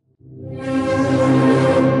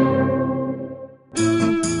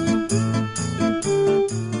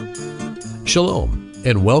Shalom,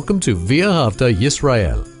 and welcome to V'ahavta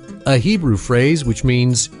Yisrael, a Hebrew phrase which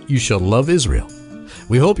means, you shall love Israel.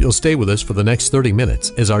 We hope you'll stay with us for the next 30 minutes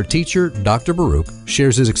as our teacher, Dr. Baruch,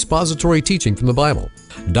 shares his expository teaching from the Bible.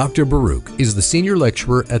 Dr. Baruch is the senior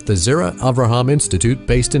lecturer at the Zera Avraham Institute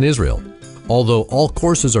based in Israel. Although all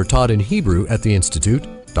courses are taught in Hebrew at the Institute,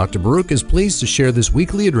 Dr. Baruch is pleased to share this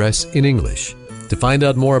weekly address in English. To find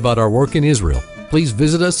out more about our work in Israel, please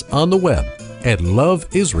visit us on the web at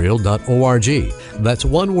loveisrael.org. That's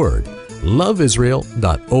one word,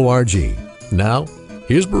 loveisrael.org. Now,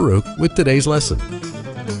 here's Baruch with today's lesson.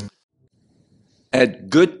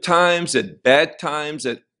 At good times, at bad times,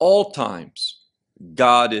 at all times,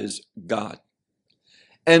 God is God.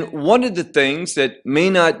 And one of the things that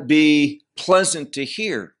may not be pleasant to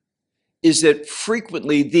hear is that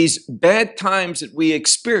frequently these bad times that we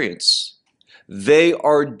experience, they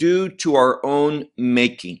are due to our own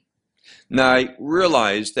making. Now, I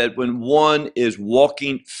realize that when one is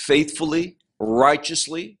walking faithfully,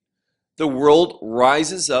 righteously, the world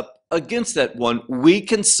rises up against that one. We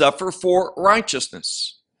can suffer for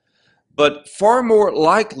righteousness. But far more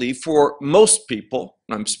likely for most people,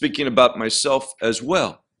 I'm speaking about myself as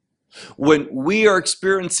well, when we are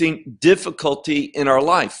experiencing difficulty in our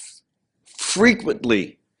life,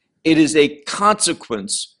 frequently it is a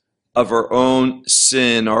consequence of our own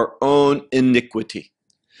sin, our own iniquity.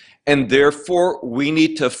 And therefore, we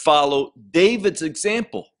need to follow David's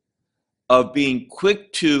example of being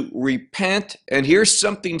quick to repent. And here's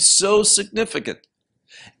something so significant.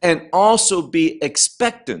 And also be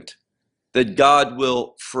expectant that God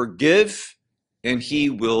will forgive and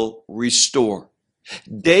he will restore.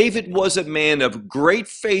 David was a man of great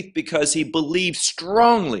faith because he believed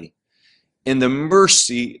strongly in the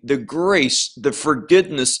mercy, the grace, the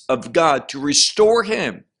forgiveness of God to restore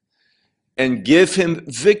him and give him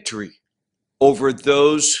victory over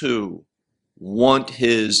those who want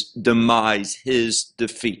his demise, his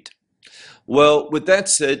defeat. Well, with that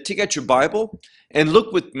said, take out your Bible and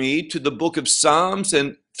look with me to the book of Psalms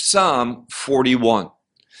and Psalm 41.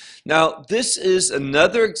 Now, this is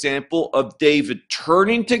another example of David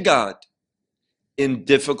turning to God in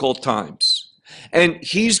difficult times. And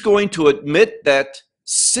he's going to admit that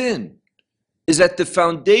sin is at the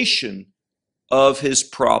foundation of his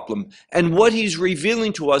problem. And what he's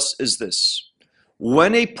revealing to us is this.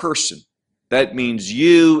 When a person, that means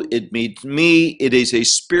you, it means me, it is a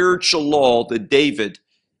spiritual law that David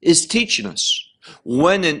is teaching us.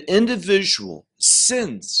 When an individual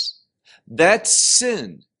sins, that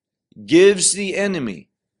sin gives the enemy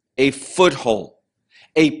a foothold,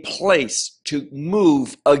 a place to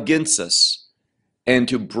move against us and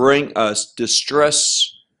to bring us distress,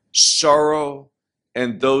 sorrow,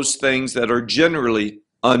 and those things that are generally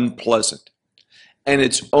unpleasant. And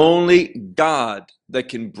it's only God that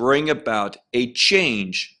can bring about a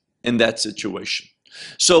change in that situation.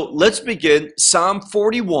 So let's begin Psalm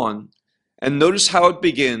 41, and notice how it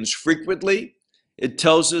begins. Frequently, it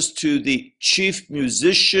tells us to the chief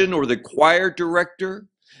musician or the choir director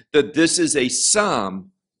that this is a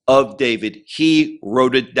psalm of David. He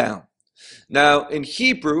wrote it down. Now, in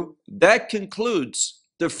Hebrew, that concludes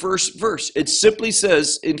the first verse. It simply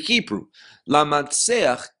says in Hebrew,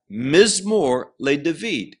 Lamatseach Mizmor le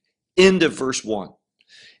David, end of verse 1.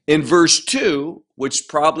 In verse 2, which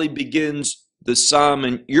probably begins the psalm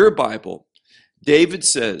in your Bible, David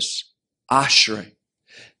says, Ashrei.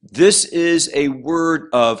 This is a word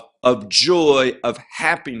of joy, of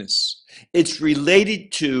happiness. It's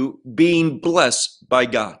related to being blessed by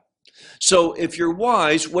God. So if you're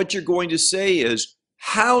wise, what you're going to say is,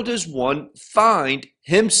 how does one find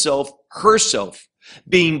himself, herself,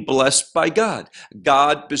 being blessed by God?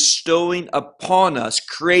 God bestowing upon us,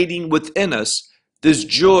 creating within us this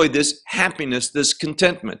joy, this happiness, this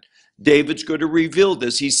contentment. David's going to reveal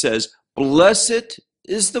this. He says, blessed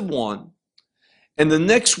is the one. And the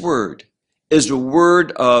next word is a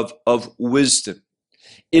word of wisdom.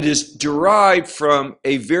 It is derived from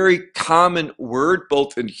a very common word,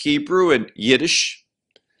 both in Hebrew and Yiddish,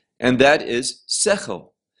 and that is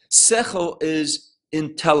sechel. Sechel is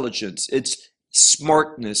intelligence, it's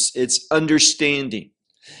smartness, it's understanding.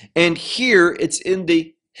 And here it's in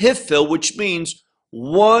the hifil, which means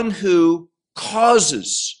one who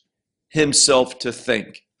causes himself to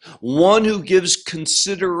think, one who gives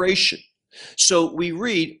consideration. So we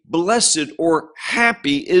read, blessed or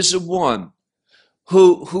happy is the one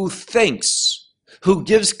who thinks, who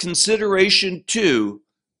gives consideration to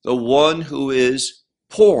the one who is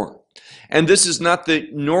poor. And this is not the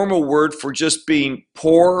normal word for just being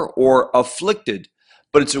poor or afflicted,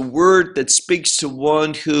 but it's a word that speaks to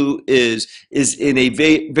one who is in a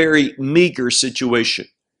very meager situation.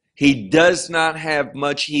 He does not have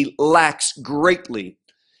much. He lacks greatly.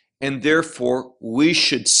 And therefore, we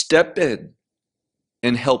should step in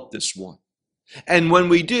and help this one. And when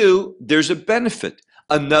we do, there's a benefit.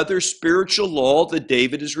 Another spiritual law that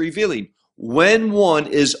David is revealing. When one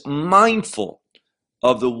is mindful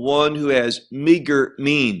of the one who has meager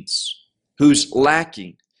means, who's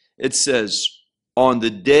lacking, it says, on the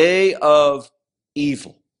day of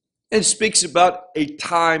evil. It speaks about a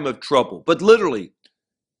time of trouble, but literally,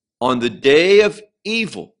 on the day of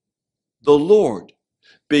evil, the Lord,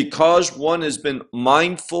 because one has been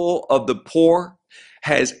mindful of the poor,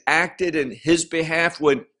 has acted in his behalf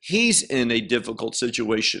when he's in a difficult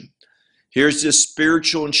situation. Here's this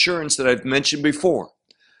spiritual insurance that I've mentioned before.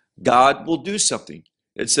 God will do something.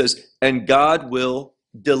 It says, and God will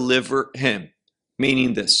deliver him,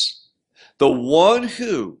 meaning this. The one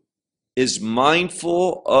who is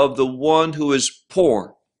mindful of the one who is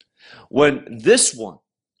poor, when this one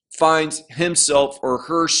finds himself or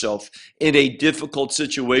herself in a difficult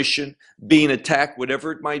situation, being attacked,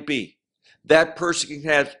 whatever it might be, that person can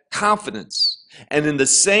have confidence. And in the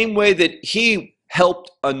same way that he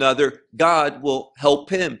helped another, God will help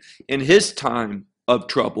him in his time of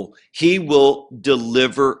trouble. He will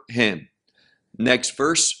deliver him. Next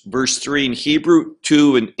verse, verse 3 in Hebrew,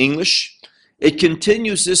 2 in English. It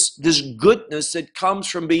continues this goodness that comes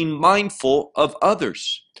from being mindful of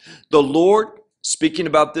others. The Lord, speaking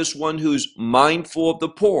about this one who's mindful of the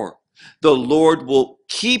poor, the Lord will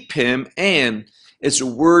keep him, and it's a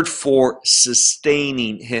word for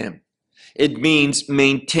sustaining him. It means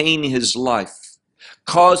maintaining his life,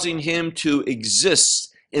 causing him to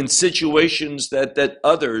exist in situations that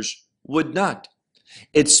others would not.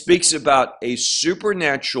 It speaks about a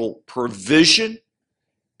supernatural provision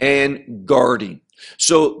and guarding.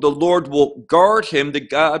 So the Lord will guard him, that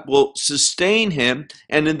God will sustain him,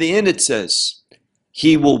 and in the end it says,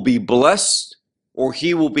 he will be blessed or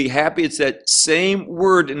he will be happy. It's that same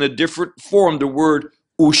word in a different form, the word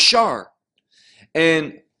ushar.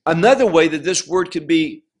 And another way that this word can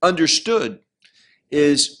be understood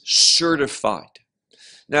is certified.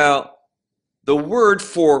 Now, the word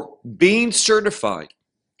for being certified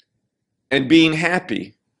and being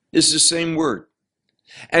happy is the same word.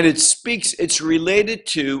 And it's related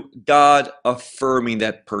to God affirming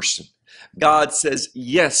that person. God says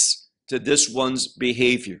yes to this one's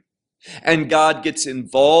behavior. And God gets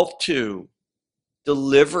involved to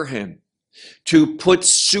deliver him, to put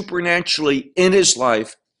supernaturally in his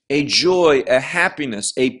life a joy, a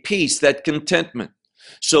happiness, a peace, that contentment.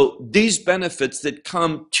 So these benefits that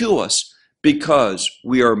come to us because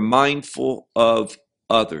we are mindful of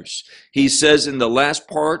others. He says in the last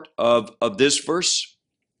part of this verse,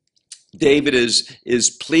 David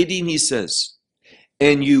is pleading, he says,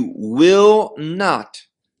 and you will not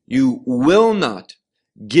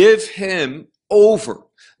give him over.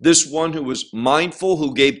 This one who was mindful,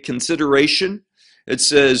 who gave consideration, it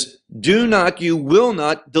says, you will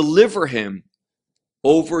not deliver him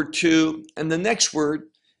over to, and the next word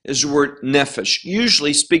is the word nephesh.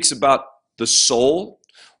 Usually speaks about the soul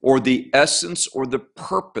or the essence or the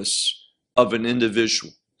purpose of an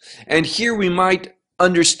individual. And here we might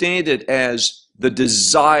understand it as the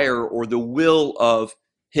desire or the will of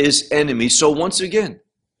his enemy. So once again,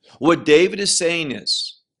 what David is saying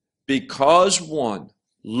is, because one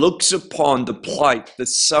looks upon the plight, the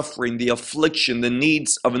suffering, the affliction, the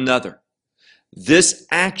needs of another, this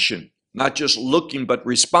action, not just looking but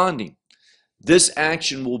responding, this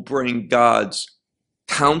action will bring God's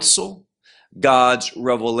counsel, God's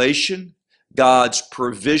revelation, God's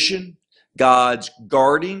provision, God's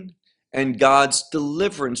guarding, and God's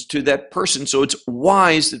deliverance to that person. So it's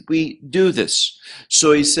wise that we do this.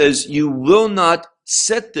 So he says, you will not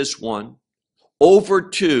set this one over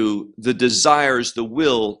to the desires, the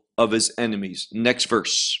will of his enemies. Next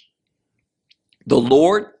verse. The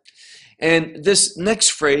Lord, and this next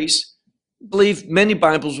phrase, I believe many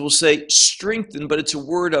Bibles will say strengthen, but it's a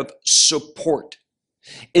word of support.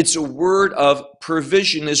 It's a word of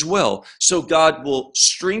provision as well. So God will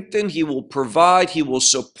strengthen, he will provide, he will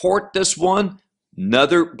support this one.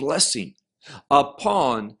 Another blessing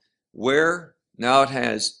upon where now it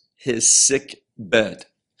has his sick bed.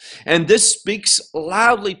 And this speaks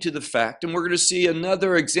loudly to the fact, and we're going to see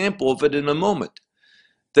another example of it in a moment,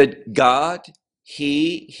 that God,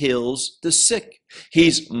 he heals the sick.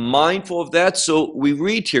 He's mindful of that. So we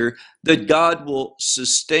read here that God will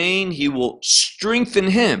sustain, he will strengthen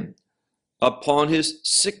him upon his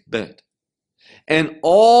sick bed. And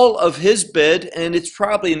all of his bed, and it's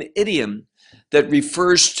probably an idiom that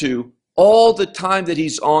refers to all the time that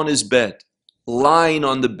he's on his bed, lying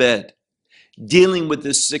on the bed, dealing with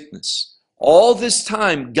this sickness. All this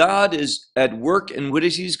time, God is at work, and what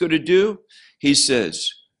is He's going to do? He says,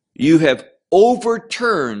 you have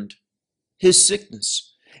overturned his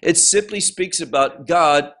sickness. It simply speaks about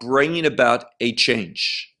God bringing about a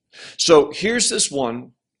change. So here's this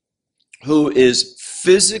one who is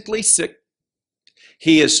physically sick.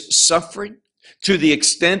 He is suffering to the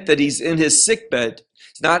extent that he's in his sickbed.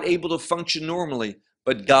 He's not able to function normally,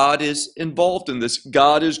 but God is involved in this.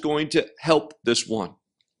 God is going to help this one.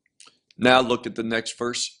 Now look at the next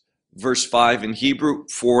verse, verse 5 in Hebrew,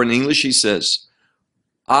 4 in English. He says,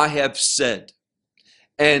 I have said.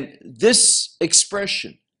 And this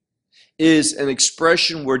expression is an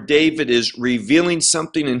expression where David is revealing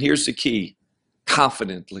something, and here's the key,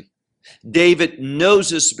 confidently. David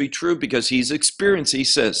knows this to be true because he's experienced. He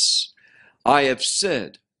says, I have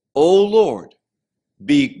said, O Lord,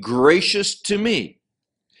 be gracious to me.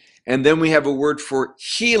 And then we have a word for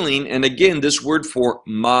healing, and again, this word for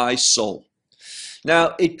my soul.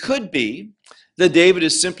 Now, it could be that David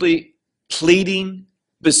is simply pleading,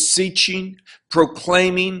 beseeching,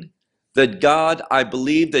 proclaiming that God, I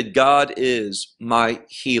believe that God is my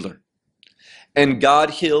healer. And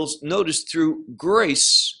God heals, notice, through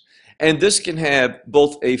grace. And this can have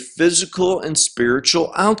both a physical and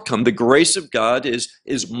spiritual outcome. The grace of God is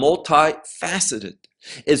multifaceted.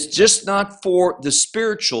 It's just not for the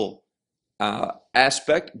spiritual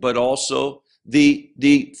aspect, but also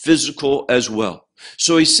the physical as well.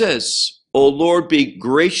 So he says, O Lord, be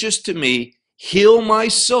gracious to me, heal my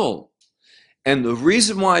soul. And the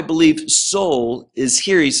reason why I believe soul is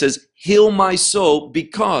here, he says, heal my soul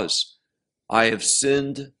because I have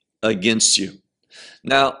sinned against you.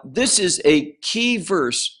 Now, this is a key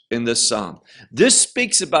verse in this psalm. This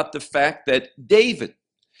speaks about the fact that David,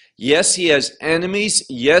 yes, he has enemies.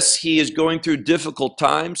 Yes, he is going through difficult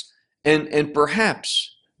times. And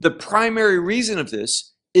perhaps the primary reason of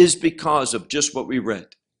this is because of just what we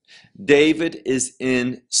read. David is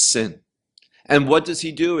in sin. And what does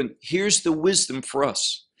he do? And here's the wisdom for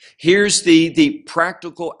us. Here's the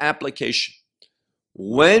practical application.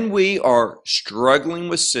 When we are struggling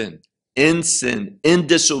with sin, in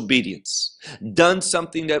disobedience, done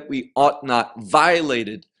something that we ought not,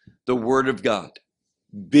 violated the word of God,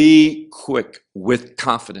 be quick with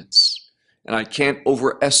confidence. And I can't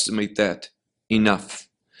overestimate that enough.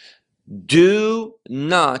 Do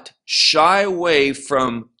not shy away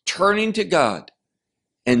from turning to God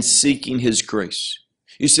and seeking His grace.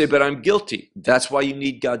 You say, but I'm guilty. That's why you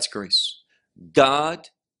need God's grace. God,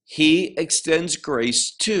 He extends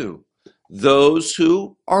grace to those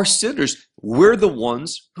who are sinners. We're the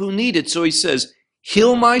ones who need it. So He says,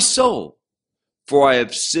 heal my soul, for I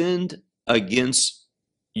have sinned against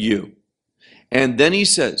you. And then He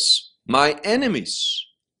says, my enemies.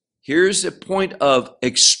 Here's a point of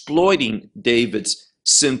exploiting David's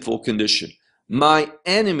sinful condition. My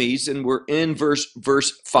enemies, and we're in verse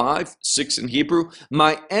 5, 6 in Hebrew,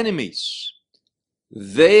 my enemies,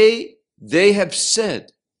 they have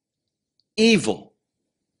said evil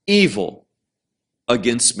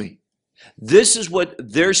against me. This is what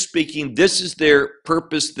they're speaking. This is their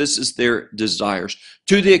purpose. This is their desires.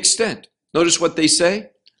 To the extent, notice what they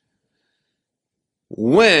say.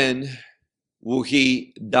 When will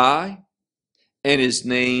he die and his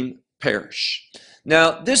name perish?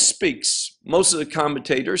 Now, this speaks, most of the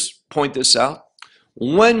commentators point this out.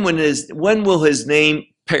 When will his name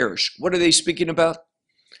perish? What are they speaking about?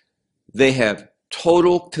 They have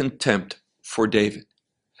total contempt for David.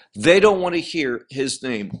 They don't want to hear his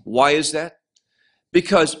name. Why is that?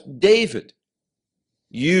 Because David,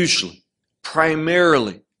 usually,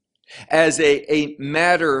 primarily, as a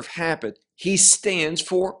matter of habit, he stands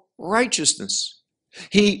for righteousness.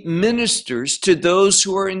 He ministers to those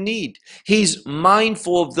who are in need. He's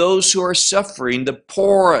mindful of those who are suffering, the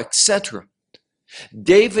poor, etc.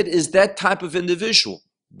 David is that type of individual,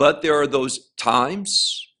 but there are those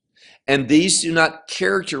times, and these do not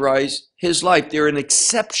characterize his life. They're an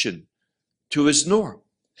exception to his norm.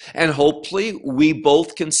 And hopefully we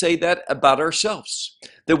both can say that about ourselves,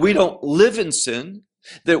 that we don't live in sin,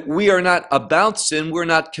 that we are not about sin, we're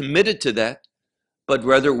not committed to that, but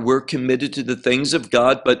rather we're committed to the things of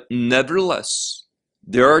God. But nevertheless,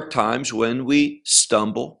 there are times when we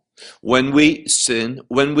stumble, when we sin,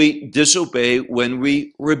 when we disobey, when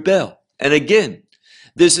we rebel. And again,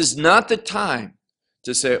 this is not the time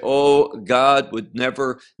to say, oh, God would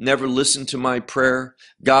never listen to my prayer.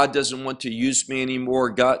 God doesn't want to use me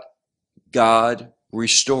anymore. God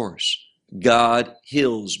restores. God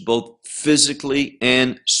heals both physically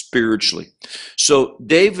and spiritually. So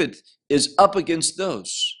David is up against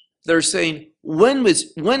those that are saying, when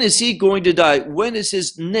is he going to die? When is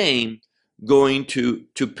his name going to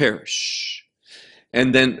perish.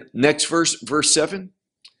 And then next verse 7,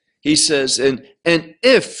 he says, and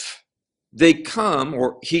if they come,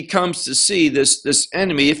 or he comes to see this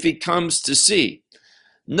enemy, if he comes to see,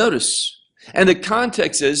 notice, and the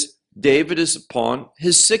context is David is upon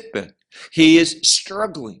his sickbed. He is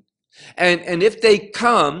struggling. And if they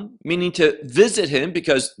come, meaning to visit him,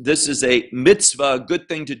 because this is a mitzvah, a good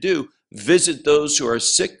thing to do, visit those who are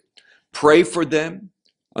sick, pray for them,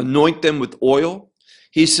 anoint them with oil.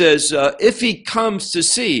 He says, if he comes to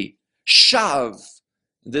see, shav,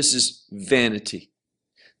 this is vanity.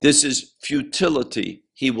 This is futility.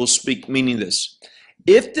 He will speak meaningless.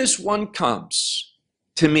 If this one comes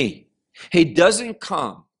to me, he doesn't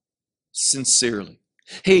come sincerely.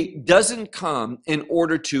 He doesn't come in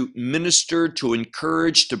order to minister, to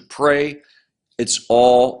encourage, to pray. It's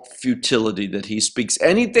all futility that he speaks.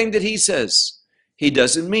 Anything that he says, he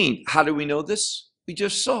doesn't mean. How do we know this? We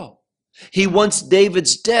just saw. He wants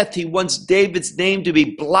David's death. He wants David's name to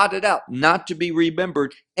be blotted out, not to be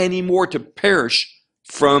remembered anymore, to perish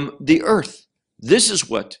from the earth. This is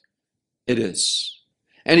what it is.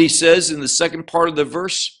 And he says in the second part of the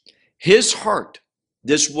verse, his heart,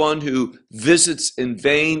 this one who visits in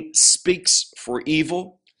vain, speaks for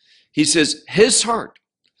evil. He says, his heart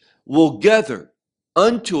will gather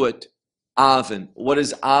unto it Avon. What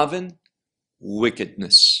is Avon?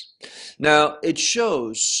 Wickedness. Now, it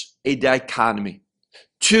shows a dichotomy,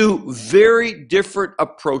 two very different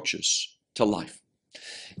approaches to life.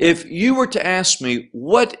 If you were to ask me,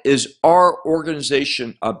 what is our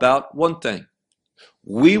organization about? One thing,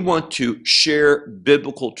 we want to share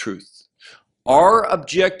biblical truth. Our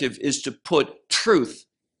objective is to put truth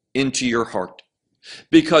into your heart,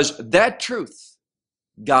 because that truth,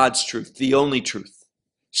 God's truth, the only truth,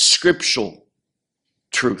 scriptural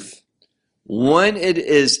truth, when it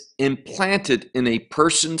is implanted in a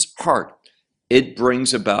person's heart, it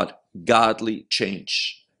brings about godly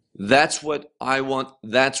change. That's what I want.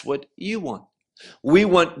 That's what you want. We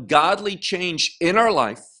want godly change in our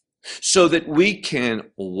life so that we can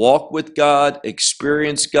walk with God,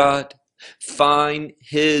 experience God, find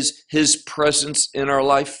His presence in our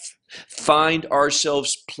life, find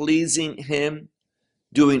ourselves pleasing Him,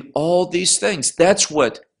 doing all these things. That's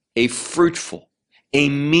what a fruitful, a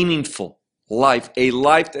meaningful life, a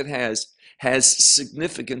life that has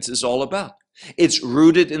significance is all about. It's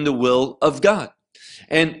rooted in the will of God.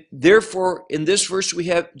 And therefore, in this verse, we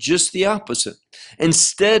have just the opposite.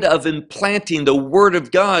 Instead of implanting the word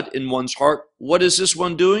of God in one's heart, what is this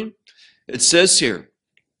one doing? It says here,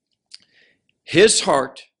 his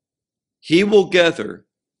heart, he will gather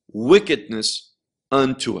wickedness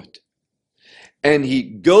unto it. And he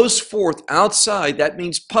goes forth outside, that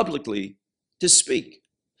means publicly, to speak.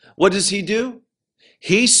 What does he do?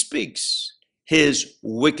 He speaks his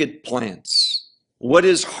wicked plans. What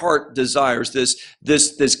his heart desires,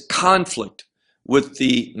 this conflict with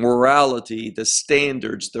the morality, the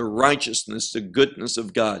standards, the righteousness, the goodness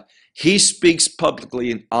of God. He speaks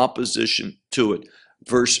publicly in opposition to it.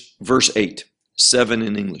 Verse 8, 7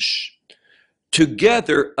 in English.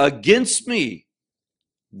 Together against me,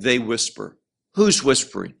 they whisper. Who's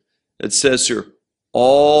whispering? It says here,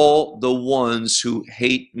 all the ones who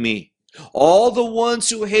hate me. All the ones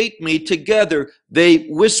who hate me together, they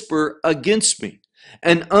whisper against me.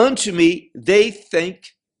 And unto me, they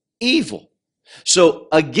think evil. So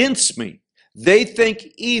against me, they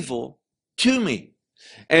think evil to me.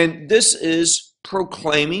 And this is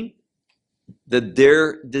proclaiming that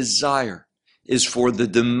their desire is for the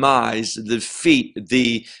demise, the defeat,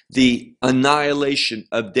 the annihilation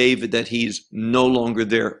of David, that he's no longer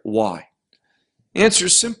there. Why? Answer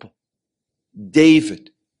is simple.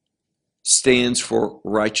 David stands for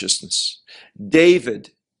righteousness.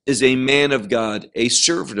 David is a man of God, a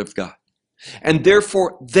servant of God. And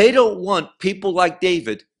therefore, they don't want people like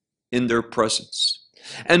David in their presence.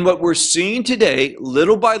 And what we're seeing today,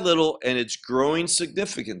 little by little, and it's growing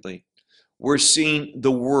significantly, we're seeing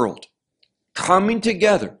the world coming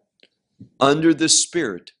together under the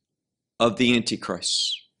spirit of the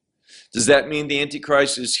Antichrist. Does that mean the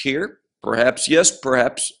Antichrist is here? Perhaps yes,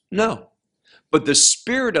 perhaps no. But the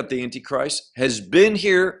spirit of the Antichrist has been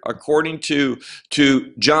here, according to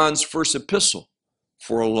John's first epistle,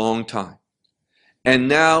 for a long time. And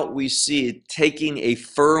now we see it taking a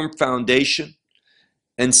firm foundation,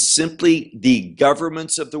 and simply the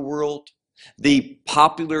governments of the world, the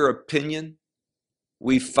popular opinion,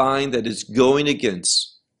 we find that it's going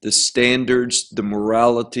against the standards, the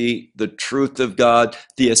morality, the truth of God,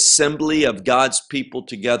 the assembly of God's people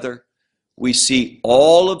together. We see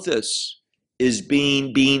all of this is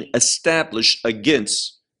being established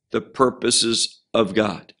against the purposes of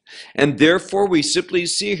God. And therefore we simply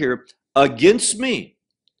see here, against me,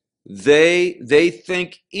 they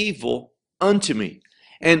think evil unto me.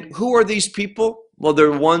 And who are these people? Well,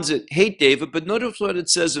 they're ones that hate David, but notice what it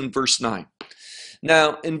says in verse 9.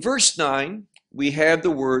 Now, in verse 9, we have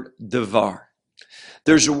the word devar.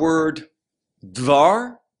 There's a word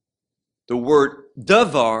dvar, the word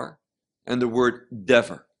davar, and the word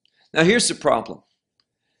dever. Now, here's the problem.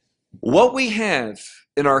 What we have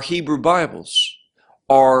in our Hebrew Bibles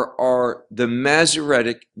are the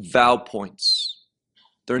Masoretic vowel points.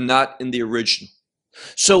 They're not in the original.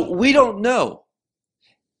 So we don't know.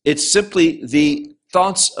 It's simply the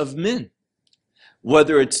thoughts of men,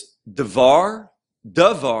 whether it's devar,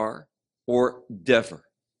 davar, or dever.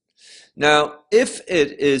 Now, if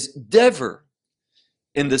it is dever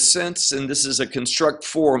in the sense, and this is a construct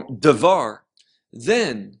form, devar,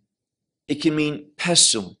 then it can mean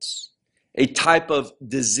pestilence, a type of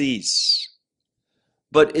disease.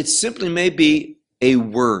 But it simply may be a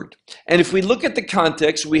word. And if we look at the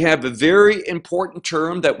context, we have a very important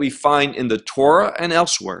term that we find in the Torah and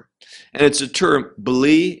elsewhere. And it's a term,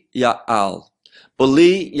 Beli Ya'al.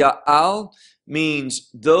 Beli Ya'al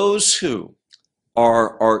means those who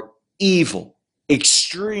are evil,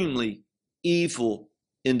 extremely evil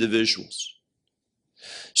individuals.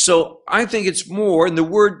 So I think it's more, and the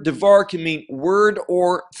word devar can mean word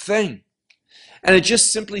or thing. And it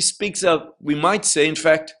just simply speaks of, we might say, in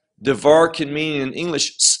fact, devar can mean in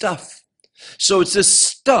English stuff. So it's this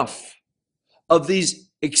stuff of these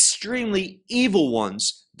extremely evil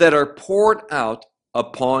ones that are poured out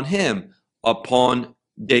upon him, upon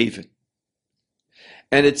David.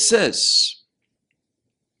 And it says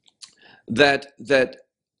that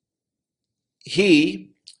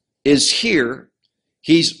he is here,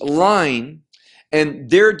 he's lying, and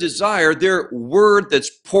their desire, their word that's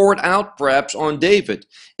poured out perhaps on David,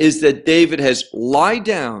 is that David has lied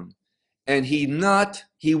down and he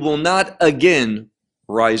will not again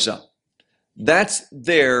rise up. That's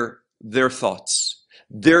their thoughts,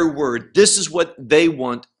 their word. This is what they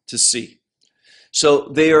want to see. So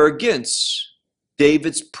they are against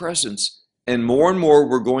David's presence. And more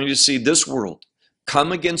we're going to see this world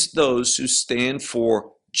come against those who stand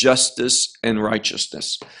for justice and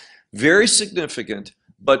righteousness. Very significant,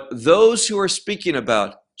 but those who are speaking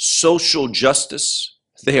about social justice,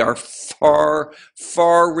 they are far,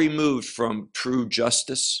 far removed from true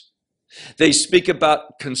justice. They speak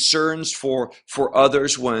about concerns for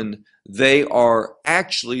others when they are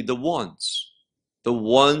actually the ones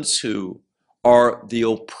who are the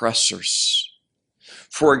oppressors.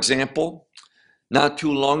 For example, not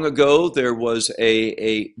too long ago, there was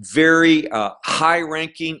a very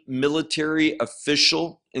high-ranking military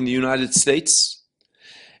official in the United States,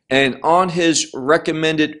 and on his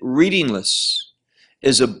recommended reading list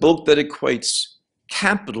is a book that equates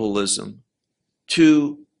capitalism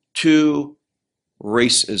to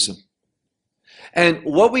racism. And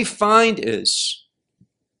what we find is,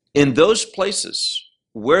 in those places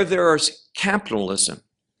where there is capitalism,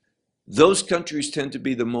 those countries tend to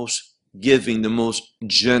be the most giving, the most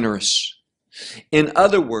generous. In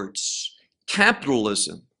other words,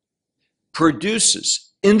 capitalism produces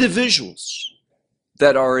individuals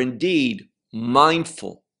that are indeed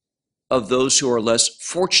mindful of those who are less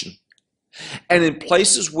fortunate. And in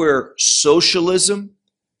places where socialism,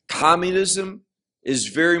 communism is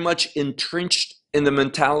very much entrenched in the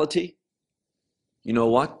mentality, you know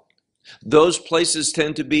what? Those places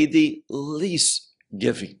tend to be the least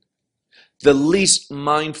giving, the least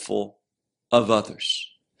mindful of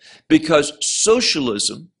others, because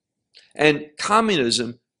socialism and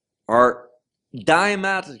communism are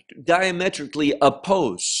diametrically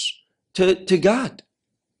opposed to God.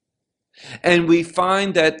 And we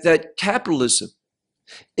find that capitalism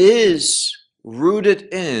is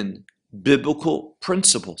rooted in biblical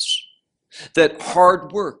principles, that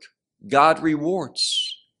hard work God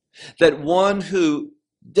rewards, that one who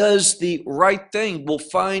does the right thing will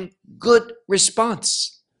find good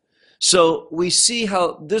response. So we see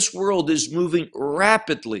how this world is moving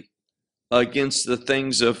rapidly against the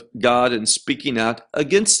things of God and speaking out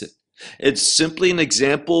against it. It's simply an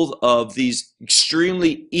example of these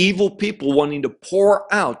extremely evil people wanting to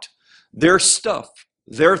pour out their stuff,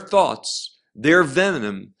 their thoughts, their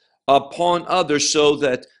venom upon others so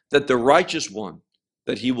that the righteous one,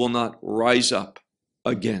 that he will not rise up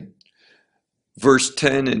again. Verse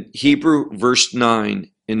 10 in Hebrew, verse 9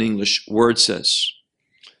 in English, where it says,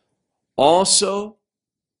 also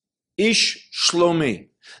ish shlomi.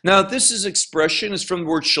 Now this expression is from the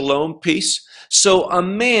word shalom, peace. So a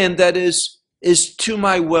man that is to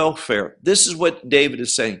my welfare. This is what David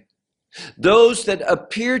is saying. Those that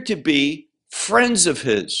appear to be friends of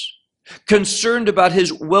his, concerned about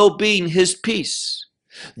his well-being, his peace.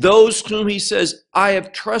 Those whom he says, I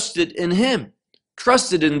have trusted in him,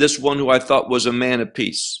 trusted in this one who I thought was a man of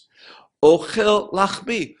peace. Ochel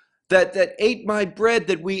lachmi, that ate my bread,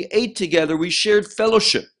 that we ate together, we shared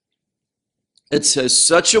fellowship. It says,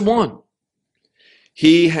 such a one,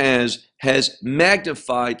 he has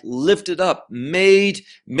magnified, lifted up, made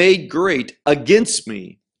great against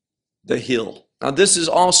me the hill. Now this is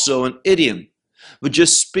also an idiom which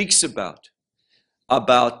just speaks about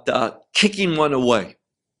kicking one away.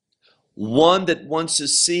 One that wants to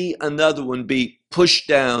see another one be pushed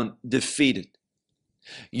down, defeated.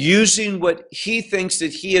 Using what he thinks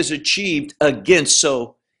that he has achieved against.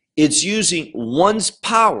 So it's using one's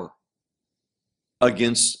power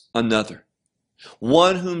against another.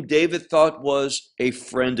 One whom David thought was a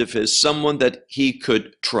friend of his, someone that he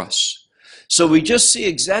could trust. So we just see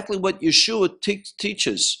exactly what Yeshua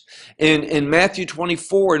teaches in Matthew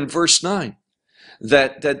 24 and verse 9,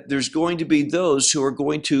 that there's going to be those who are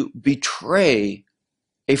going to betray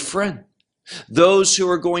a friend. Those who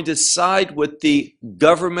are going to side with the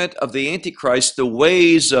government of the Antichrist, the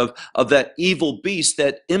ways of that evil beast,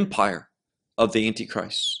 that empire of the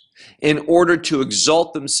Antichrist, in order to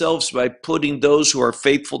exalt themselves by putting those who are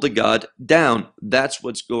faithful to God down. That's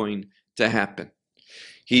what's going to happen.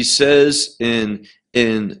 He says in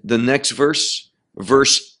the next verse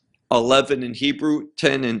 11 in Hebrew,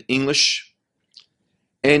 10 in English,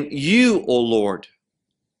 and you, O Lord,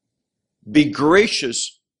 be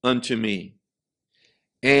gracious unto me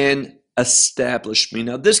and establish me.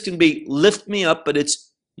 Now this can be lift me up, but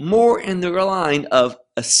it's more in the line of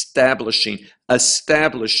establishing.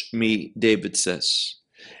 Establish me, David says,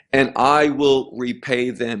 and I will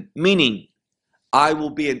repay them, meaning I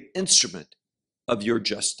will be an instrument of your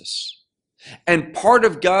justice. And part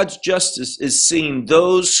of God's justice is seeing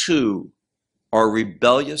those who are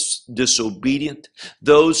rebellious, disobedient,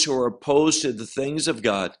 those who are opposed to the things of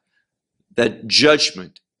God, that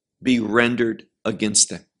judgment be rendered against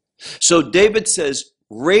them. So David says,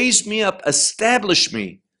 raise me up, establish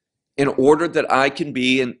me, in order that I can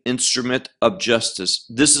be an instrument of justice.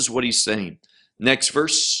 This is what he's saying. Next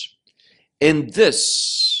verse. In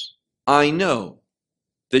this I know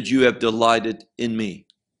that you have delighted in me.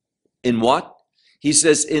 In what? He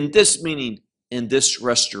says, in this, meaning in this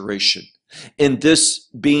restoration, in this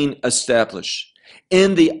being established,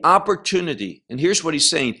 in the opportunity. And here's what he's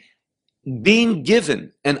saying. Being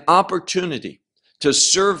given an opportunity to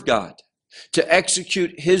serve God, to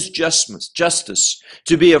execute his justice,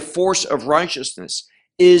 to be a force of righteousness,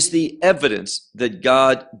 is the evidence that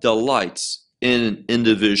God delights in an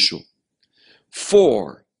individual.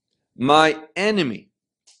 For my enemy,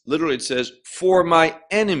 literally it says, for my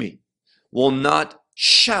enemy will not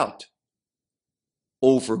shout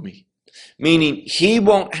over me. Meaning he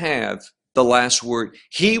won't have the last word.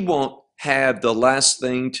 He won't have the last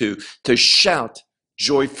thing to shout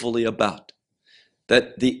joyfully about.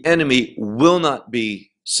 That the enemy will not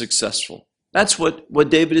be successful. That's what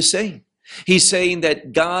David is saying. He's saying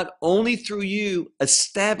that God, only through you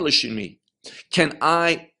establishing me, can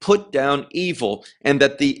I put down evil, and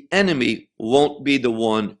that the enemy won't be the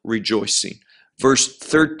one rejoicing. Verse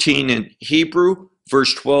 13 in Hebrew,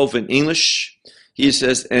 verse 12 in English, he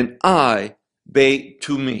says, and I bay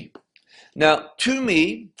to me. Now, to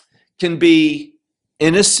me can be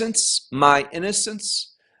innocence, my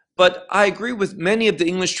innocence, but I agree with many of the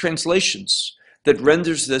English translations that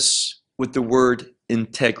renders this with the word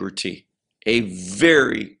integrity, a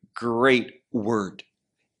very great word,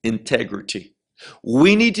 integrity.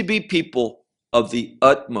 We need to be people of the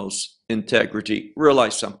utmost integrity.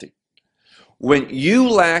 Realize something. When you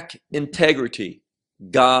lack integrity,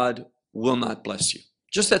 God will not bless you.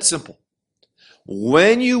 Just that simple.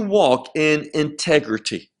 When you walk in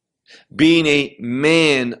integrity, being a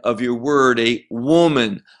man of your word, a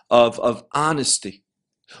woman of honesty,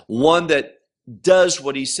 one that does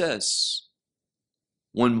what he says,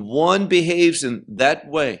 when one behaves in that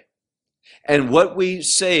way, and what we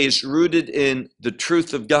say is rooted in the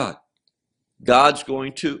truth of God, God's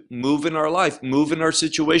going to move in our life, move in our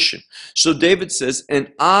situation. So David says,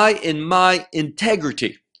 and I in my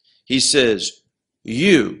integrity, he says,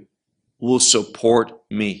 you will support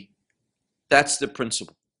me. That's the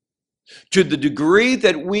principle. To the degree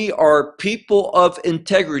that we are people of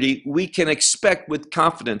integrity, we can expect with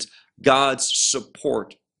confidence God's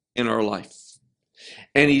support in our life.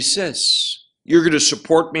 And he says, you're going to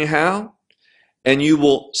support me how? And you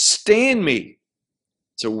will stand me.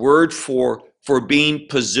 It's a word for being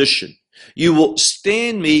positioned. You will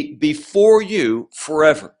stand me before you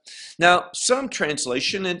forever. Now, some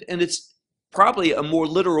translation, and it's probably a more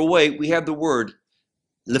literal way, we have the word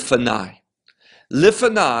lifanai.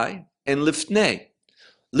 Lifanai and lifnei.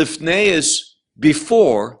 Lifnei is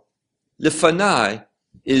before, lifanai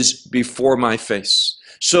is before my face.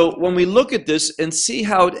 So when we look at this and see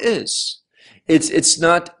how it is, it's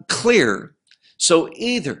not clear. So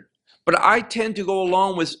either. But I tend to go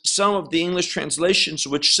along with some of the English translations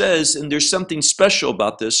which says, and there's something special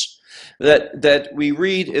about this, that we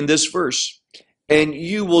read in this verse, and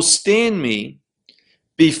you will stand me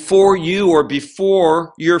before you or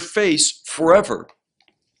before your face forever.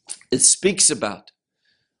 It speaks about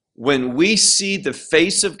when we see the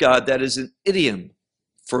face of God, that is an idiom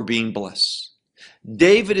for being blessed.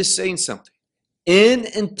 David is saying something. In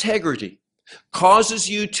integrity causes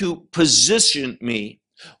you to position me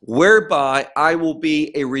whereby I will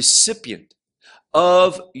be a recipient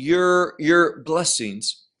of your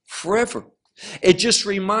blessings forever. It just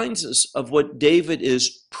reminds us of what David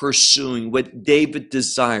is pursuing, what David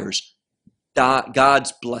desires,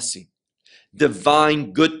 God's blessing,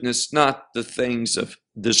 divine goodness, not the things of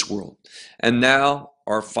this world. And now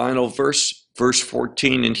our final verse, verse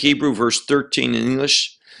 14 in Hebrew, verse 13 in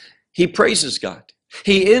English, he praises God.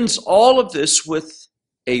 He ends all of this with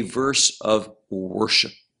a verse of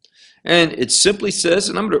worship. And it simply says,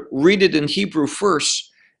 and I'm going to read it in Hebrew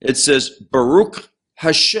first, it says, Baruch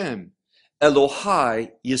Hashem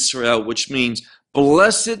Elohai Yisrael, which means,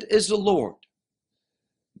 blessed is the Lord,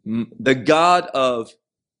 the God of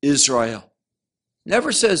Israel.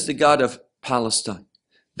 Never says the God of Palestine,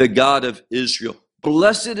 the God of Israel.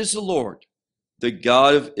 Blessed is the Lord, the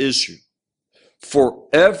God of Israel,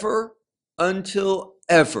 forever until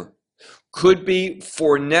ever. Could be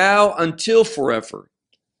for now until forever.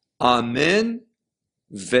 Amen,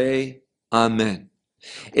 ve amen.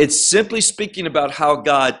 It's simply speaking about how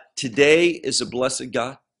God today is a blessed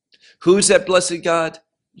God. Who's that blessed God?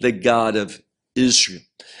 The God of Israel.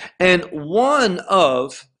 And one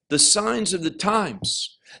of the signs of the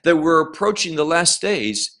times that we're approaching the last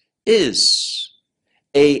days is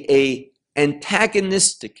a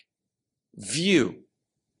antagonistic view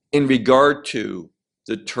in regard to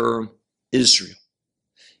the term Israel.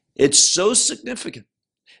 It's so significant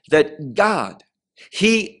that God,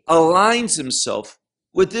 he aligns himself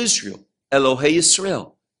with Israel, Elohei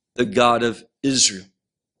Yisrael, the God of Israel.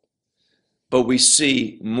 But we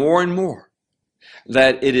see more and more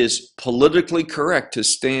that it is politically correct to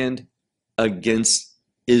stand against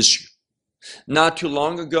Israel. Not too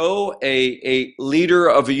long ago, a leader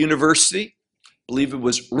of a university, I believe it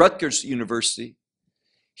was Rutgers University,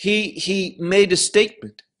 he made a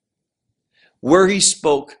statement where he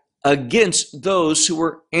spoke against those who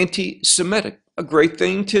were anti-Semitic. A great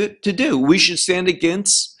thing to do. We should stand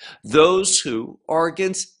against those who are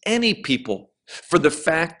against any people for the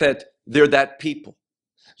fact that they're that people,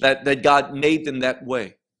 that God made them that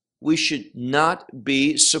way. We should not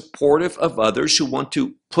be supportive of others who want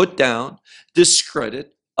to put down,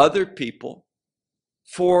 discredit other people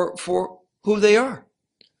for who they are.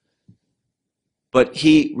 But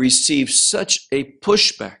he received such a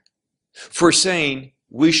pushback for saying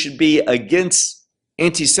we should be against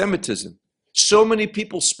anti-Semitism. So many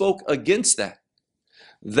people spoke against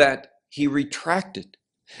that he retracted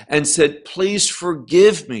and said, please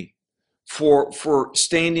forgive me for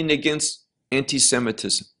standing against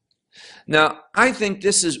anti-Semitism. Now, I think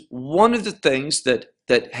this is one of the things that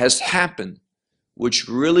has happened, which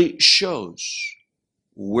really shows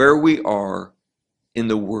where we are in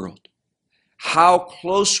the world, how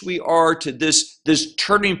close we are to this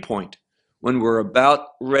turning point when we're about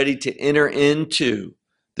ready to enter into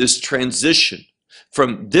this transition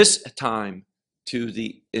from this time to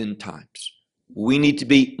the end times. We need to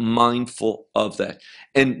be mindful of that.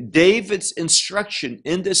 And David's instruction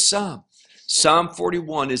in this psalm, Psalm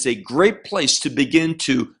 41, is a great place to begin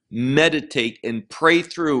to meditate and pray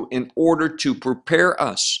through in order to prepare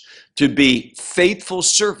us to be faithful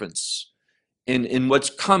servants in what's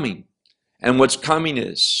coming. And what's coming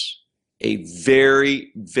is a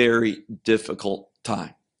very, very difficult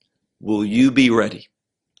time. Will you be ready?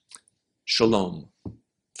 Shalom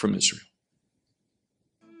from Israel.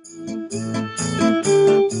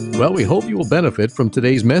 Well, we hope you will benefit from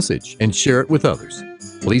today's message and share it with others.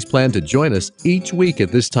 Please plan to join us each week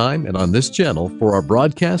at this time and on this channel for our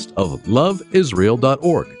broadcast of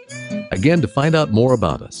loveisrael.org. Again, to find out more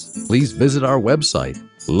about us, please visit our website,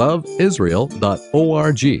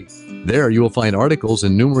 loveisrael.org. There you will find articles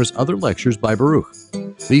and numerous other lectures by Baruch.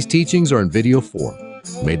 These teachings are in video form.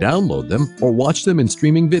 You may download them or watch them in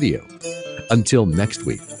streaming video. Until next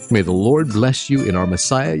week, may the Lord bless you in our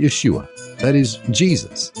Messiah Yeshua, that is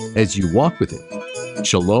Jesus, as you walk with him.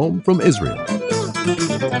 Shalom from Israel.